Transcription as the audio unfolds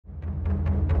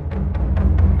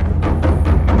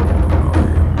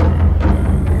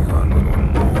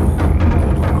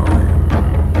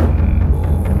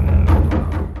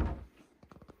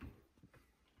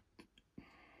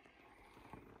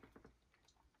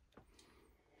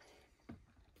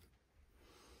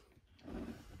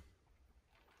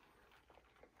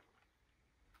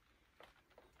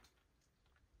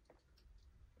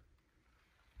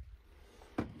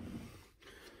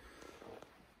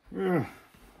Yeah.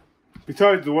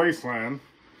 Besides the wasteland,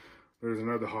 there's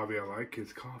another hobby I like,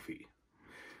 is coffee.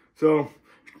 So,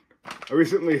 I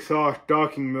recently saw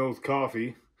Docking Mills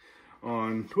Coffee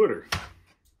on Twitter.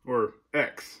 Or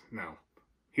X now.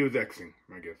 He was Xing,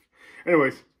 I guess.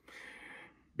 Anyways,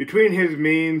 between his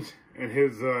memes and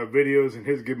his videos and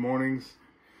his good mornings,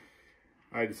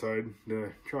 I decided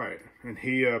to try it. And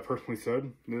he personally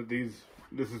said that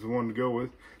this is the one to go with.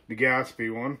 The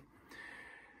Gaspee one.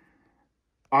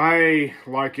 I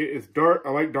like it. It's dark. I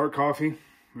like dark coffee.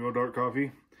 Real dark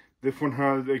coffee. This one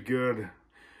has a good...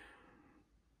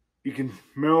 You can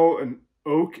smell an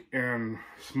oak and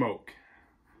smoke.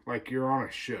 Like you're on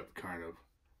a ship, kind of.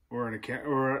 Or at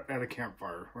a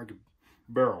campfire. Like a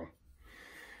barrel.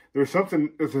 There's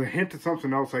a hint of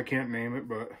something else. I can't name it,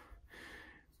 but...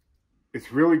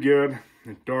 It's really good.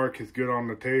 It's dark. It's good on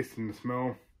the taste and the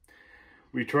smell.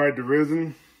 We tried the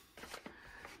risen.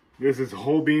 This is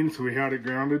whole bean, so we had it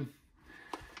grounded.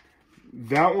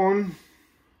 That one,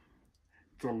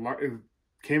 it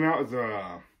came out as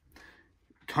a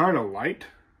kind of light.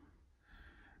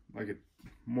 Like a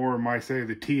more, might say,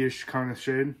 the tea-ish kind of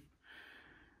shade.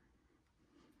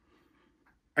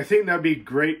 I think that'd be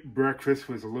great breakfast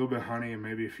with a little bit of honey, and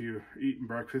maybe if you're eating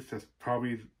breakfast, that's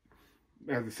probably,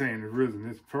 as the saying, the risen,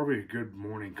 it's probably a good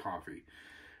morning coffee.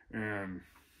 And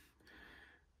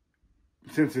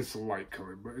since it's a light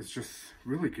color, but it's just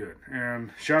really good.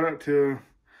 And shout out to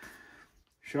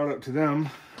them.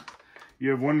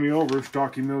 You have won me over.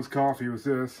 Docking Mills Coffee with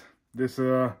this. This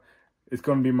is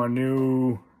going to be my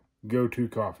new go-to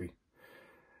coffee.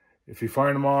 If you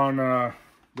find them on the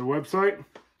website,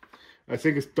 I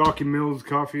think it's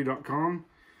dockingmillscoffee.com,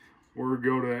 or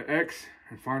go to X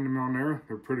and find them on there.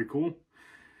 They're pretty cool.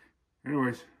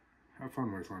 Anyways, have fun,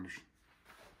 Wastelanders.